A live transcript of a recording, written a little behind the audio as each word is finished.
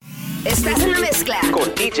Estás en la mezcla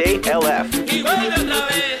con DJ LF. Y vuelve otra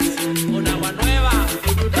vez con agua nueva,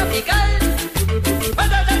 tropical.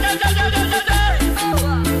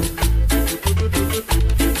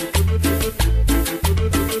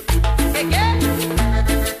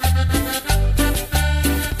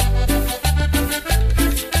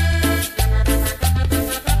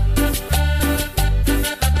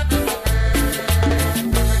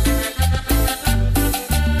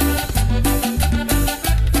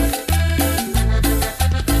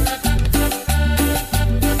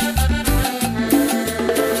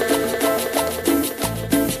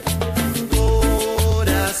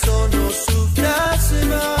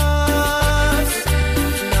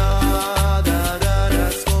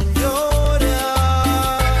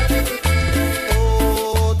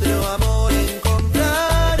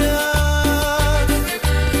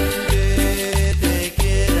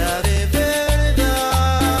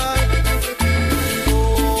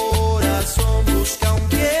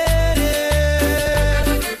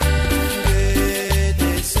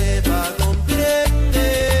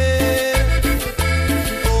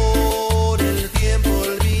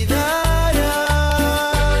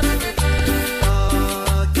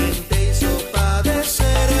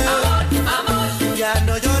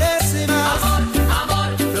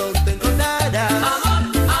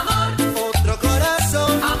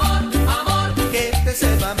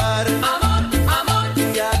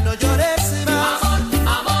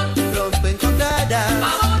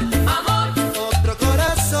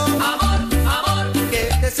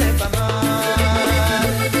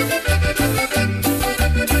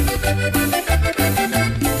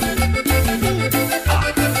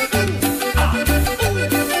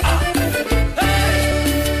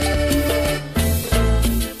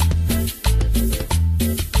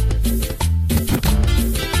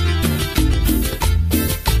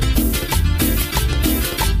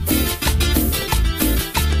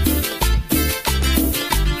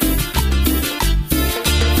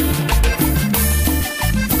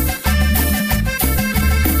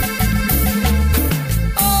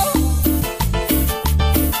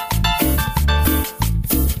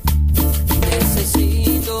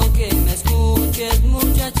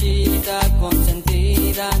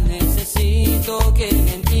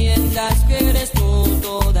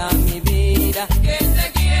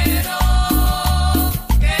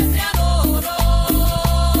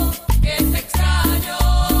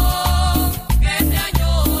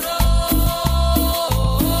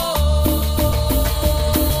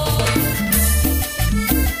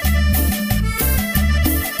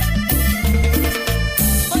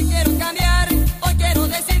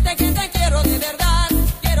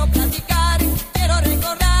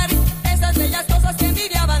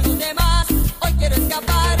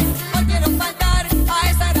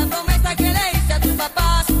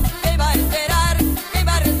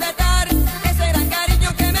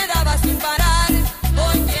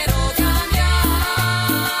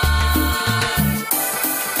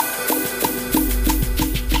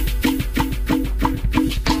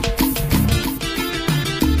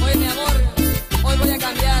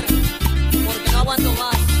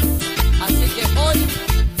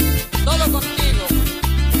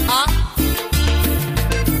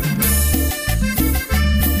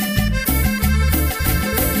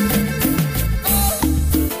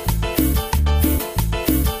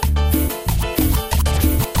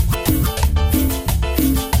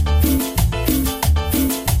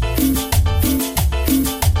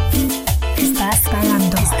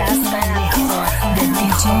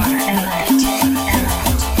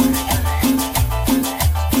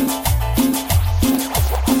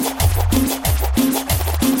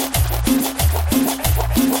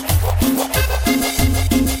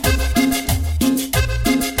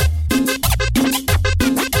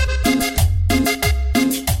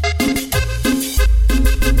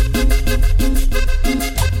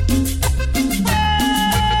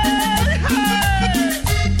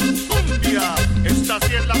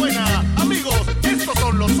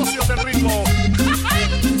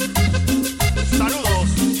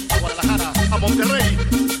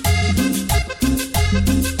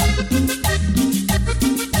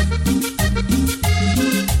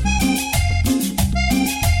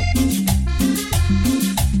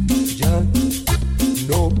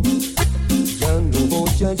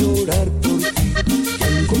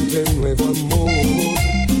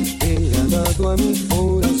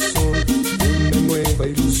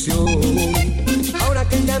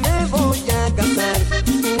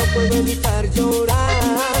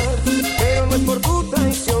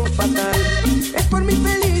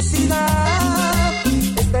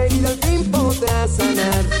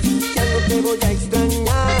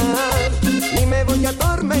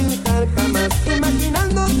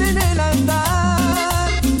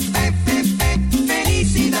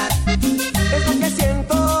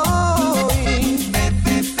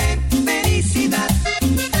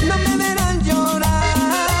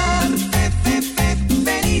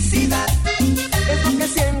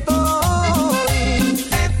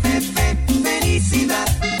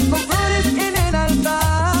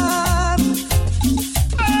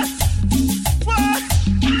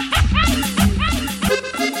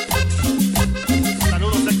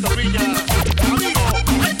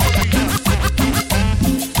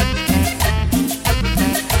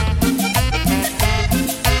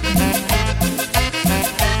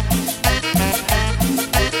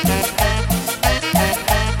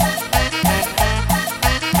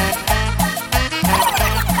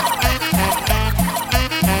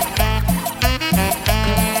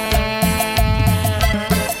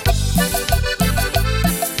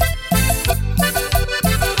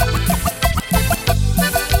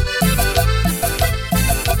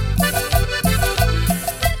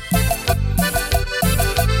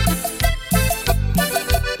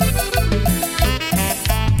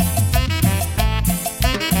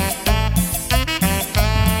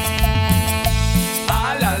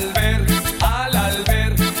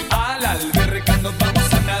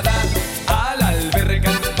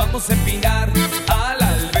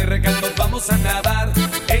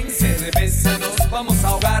 en cerveza nos vamos a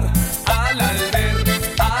ahogar. Al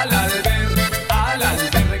alberca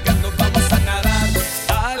nos vamos a nadar,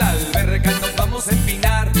 a la alberca nos vamos a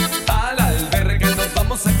empinar, a la alberca nos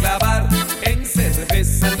vamos a clavar, en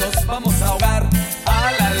cerveza nos vamos a ahogar.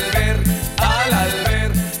 A la alberca.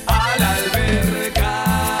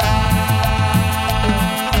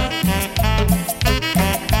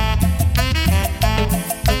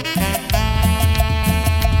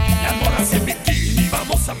 Las morras en bikini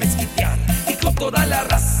vamos a mezquitear y con toda la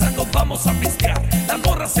raza nos vamos a pistear. Las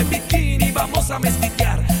morras en bikini vamos a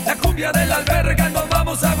mezquitear, la cumbia de la alberga nos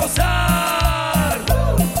vamos a gozar.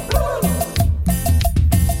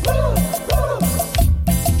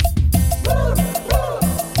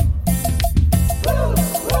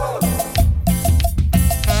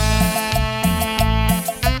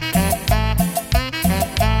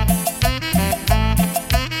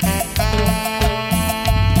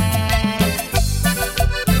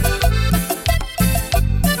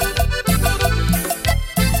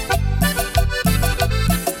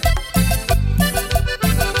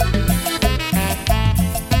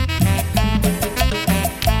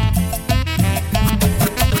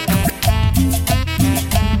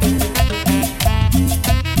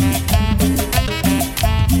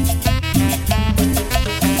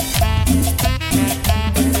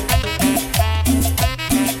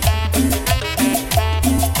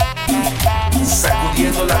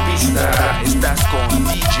 Sacudiendo la pista, estás con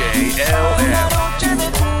DJ LF.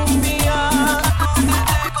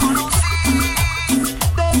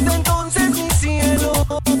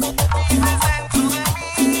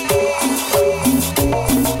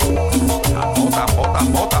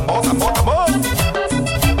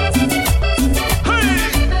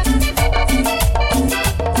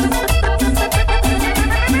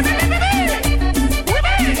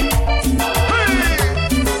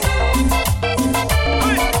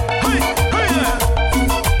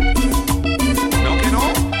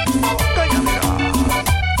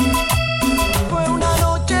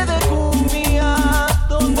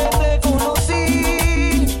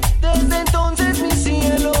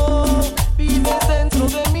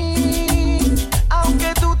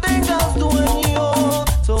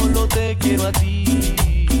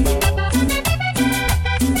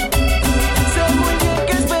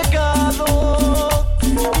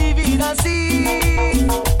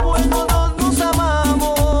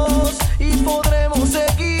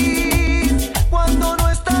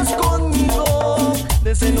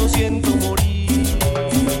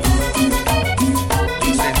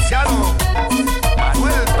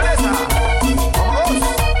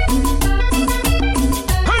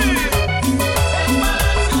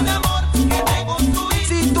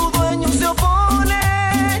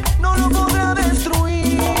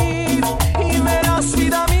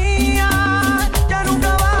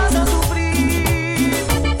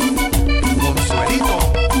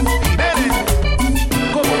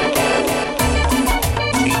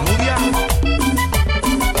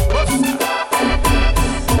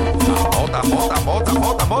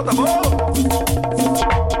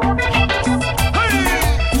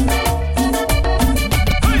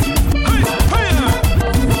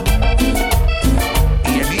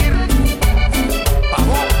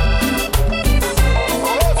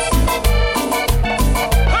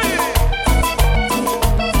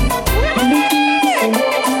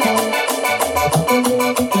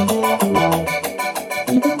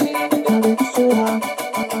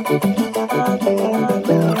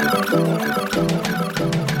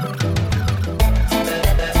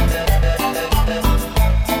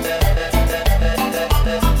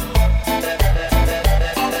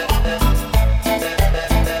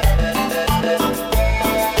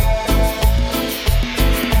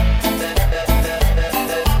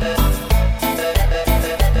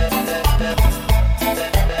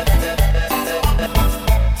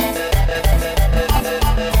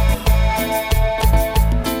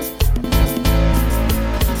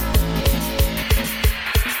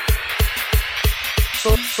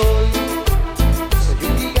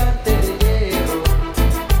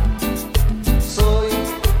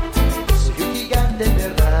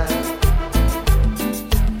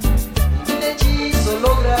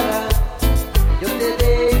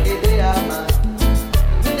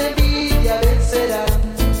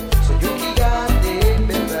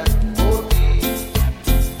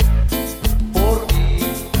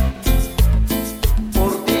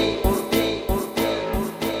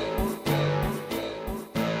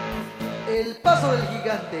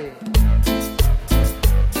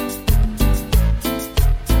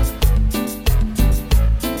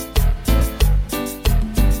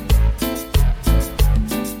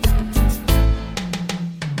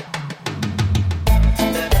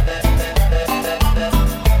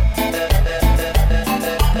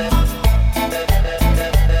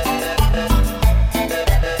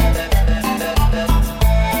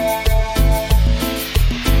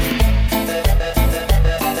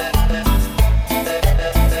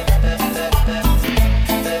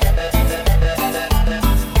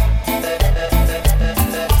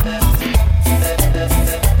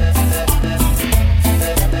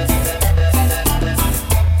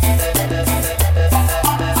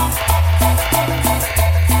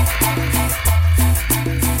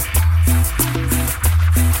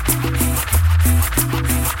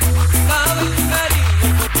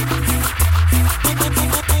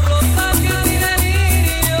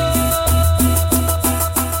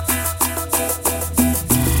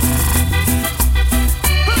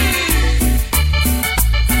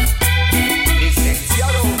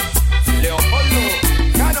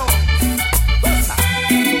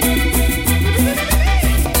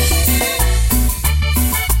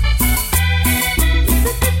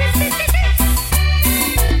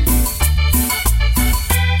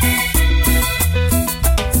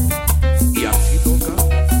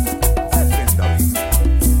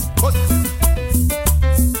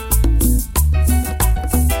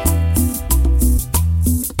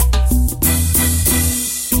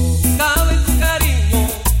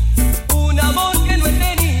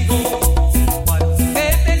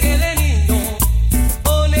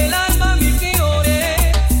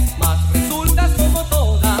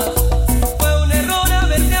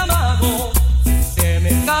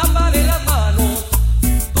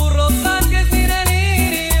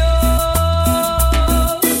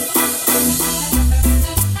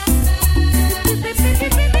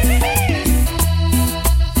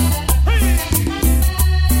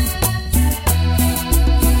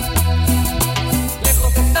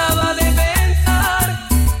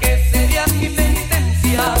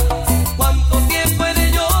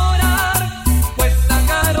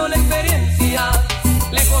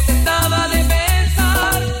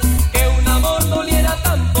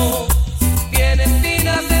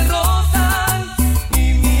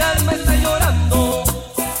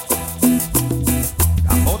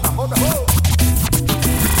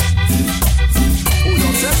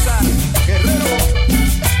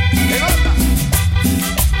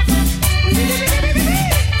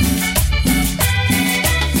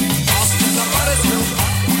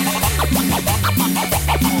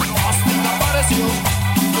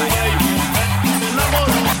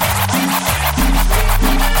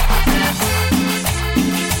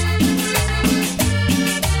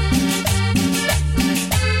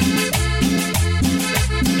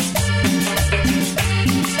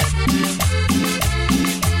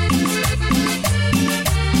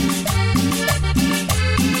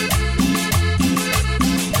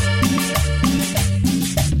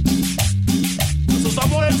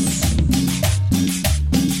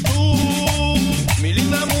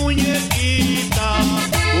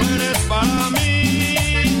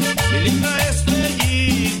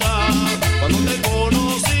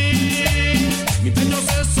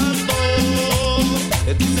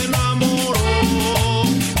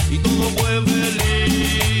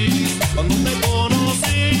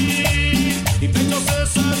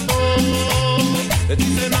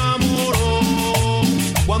 enamoró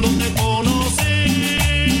cuando te conocí.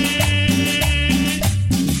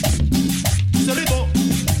 Cerrito,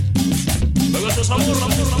 bebé, ese sabor,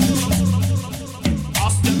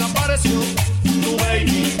 hasta que apareció tu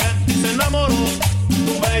baby, se enamoró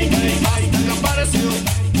tu baby, hasta que apareció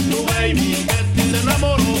tu baby, se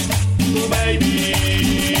enamoró tu baby.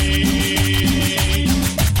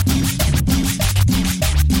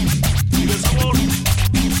 Sigue el sabor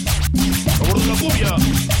de la cumbia.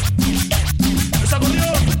 Esa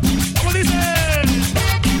acordeón, ¿cómo dice?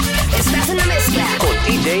 Estás en la mezcla con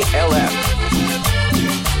DJ LF.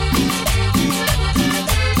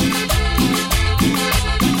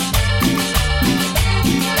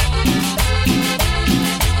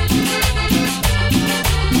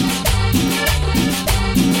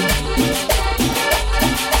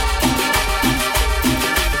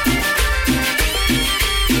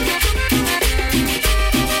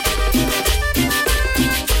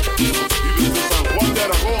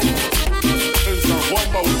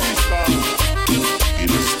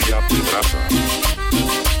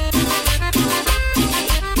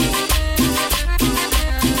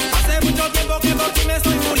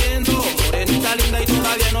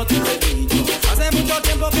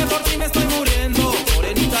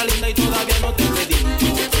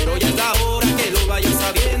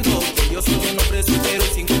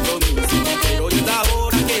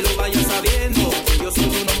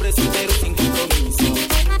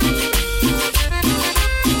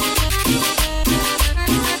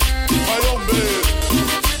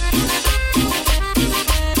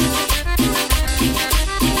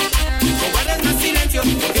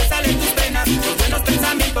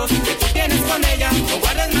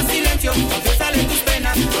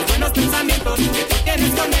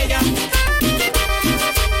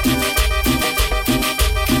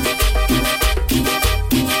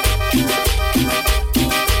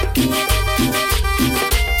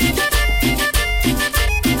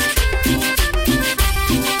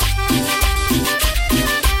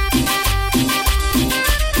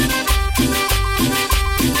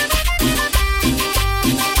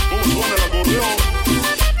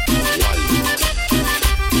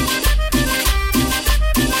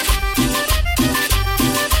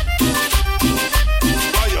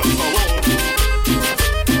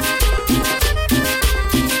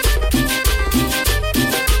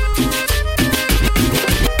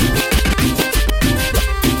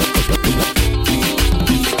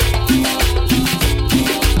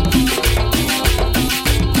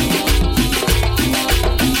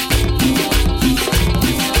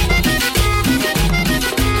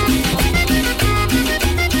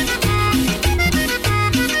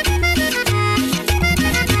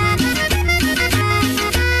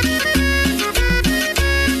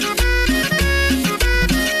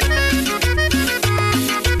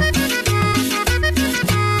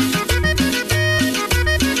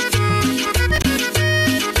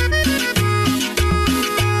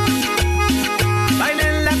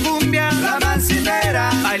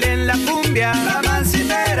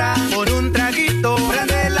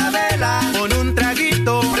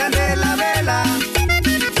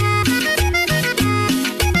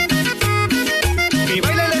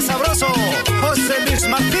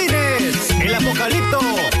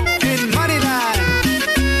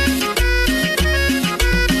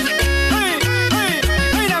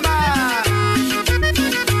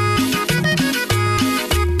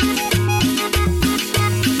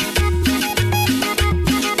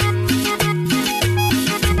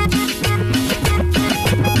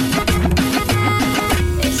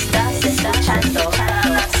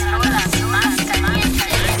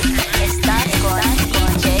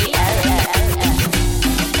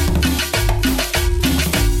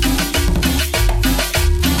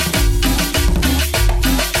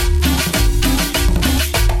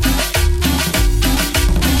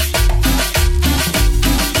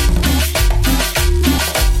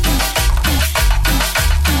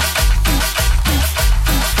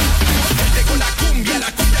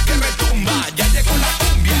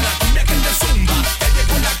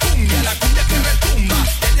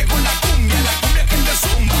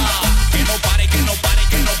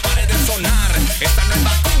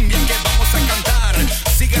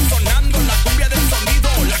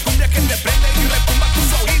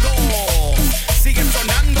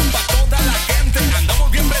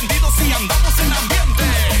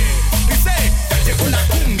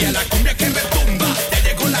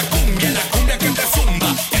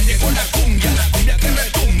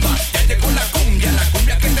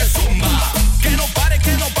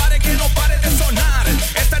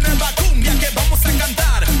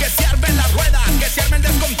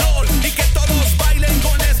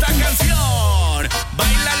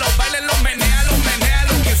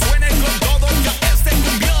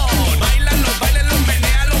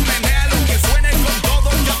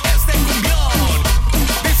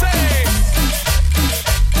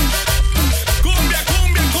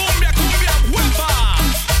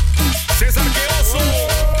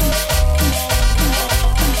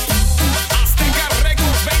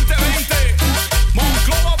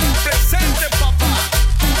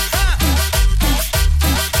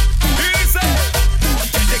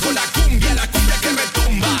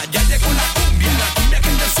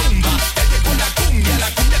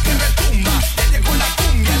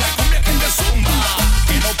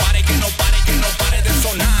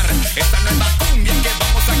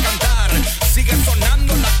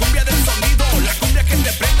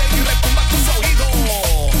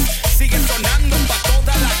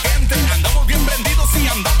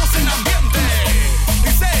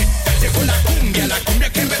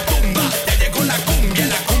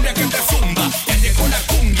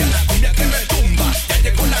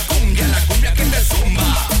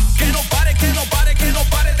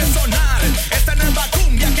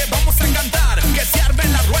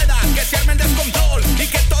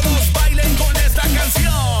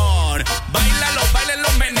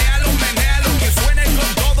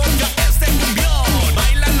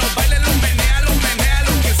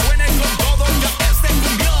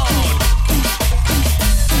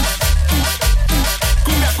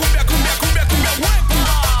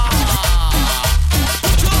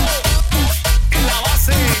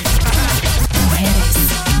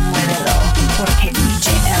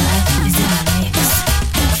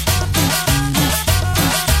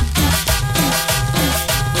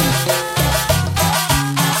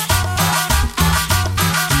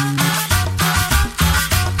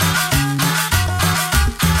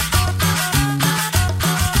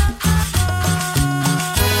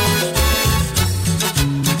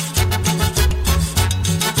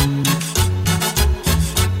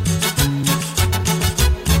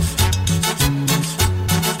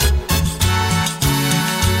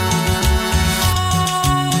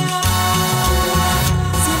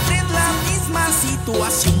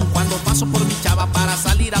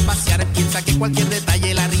 cualquier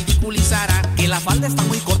detalle la ridiculizará. Que la falda está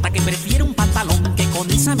muy corta, que prefiere un pantalón, que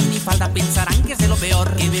con esa minifalda pensarán que es de lo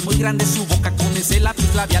peor. Que ve muy grande su boca con ese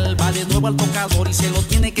lápiz labial, va de nuevo al tocador y se lo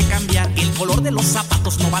tiene que cambiar. Que el color de los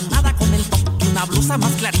zapatos no va nada con el top, que una blusa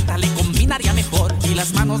más clarita le combinaría mejor. Y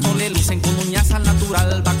las manos no le lucen con uñas al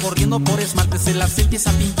natural, va corriendo por esmalte, se las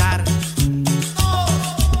empieza a pintar.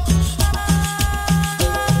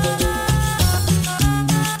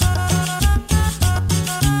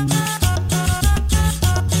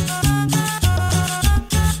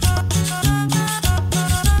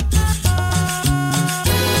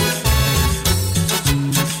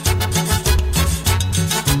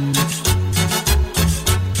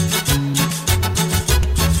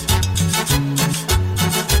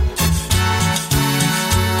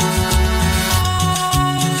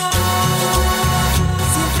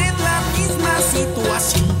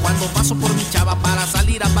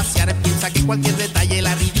 Cualquier detalle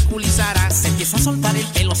la ridiculizará. Se empieza a soltar el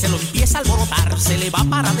pelo, se lo empieza a alborotar, se le va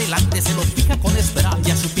para adelante, se lo fija con spray.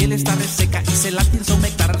 Ya su piel está reseca y se la piensa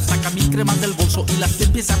humectar. Saca 1000 cremas del bolso y las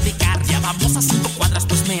empieza a aplicar. Ya vamos a 5 cuadras,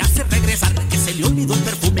 pues me hace regresar, que se le olvidó el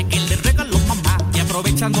perfume que le regaló mamá. Y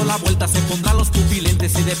aprovechando la vuelta se pondrá los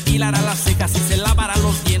pupilentes, se depilará las cejas y se lavará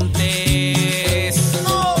los dientes.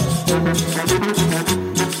 ¡Oh!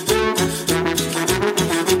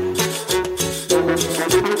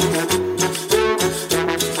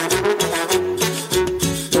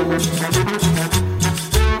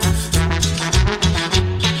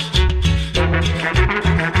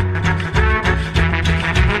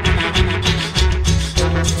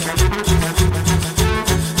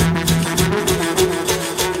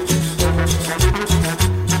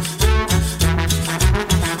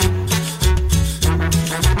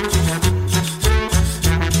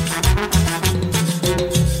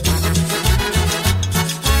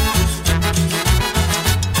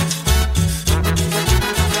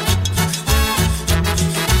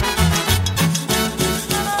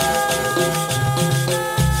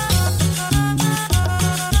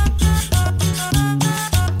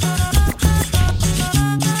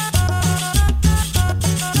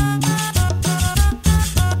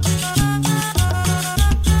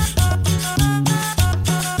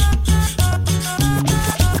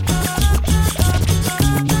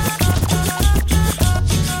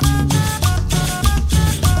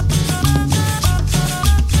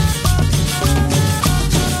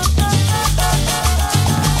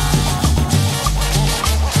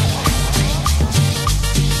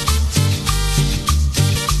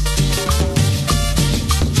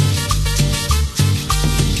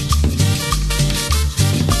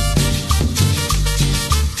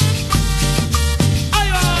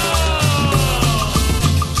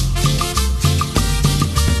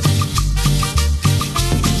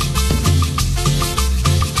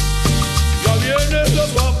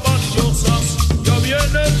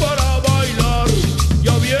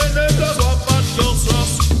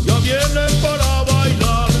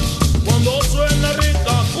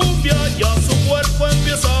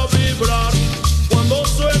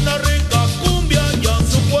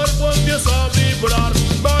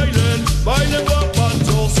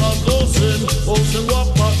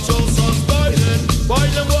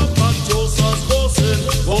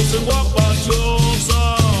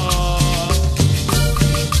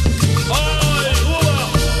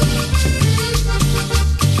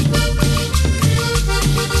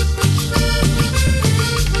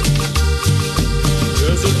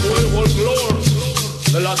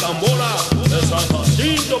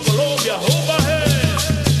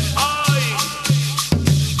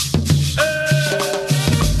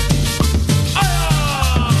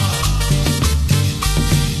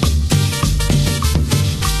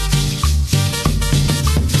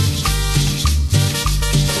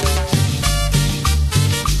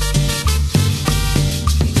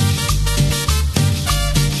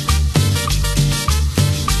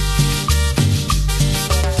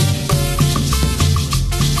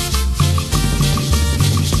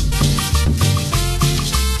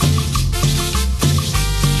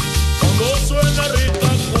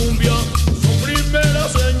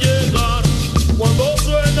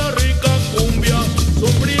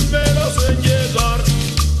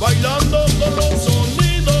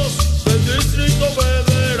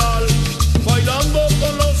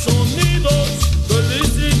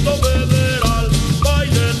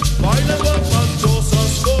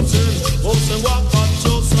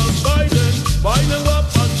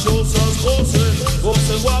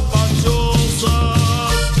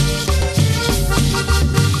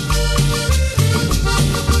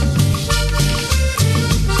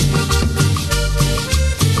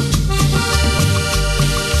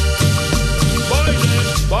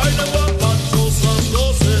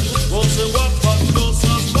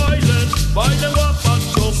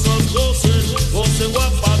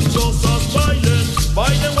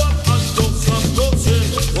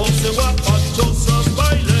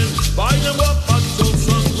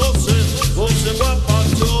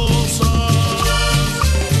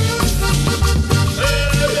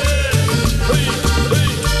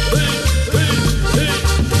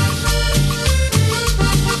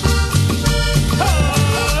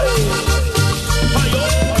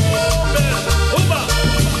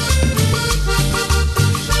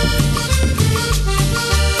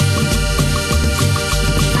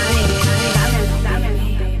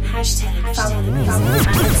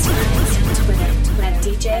 Instagram,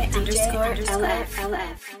 Twitter, DJ_LF.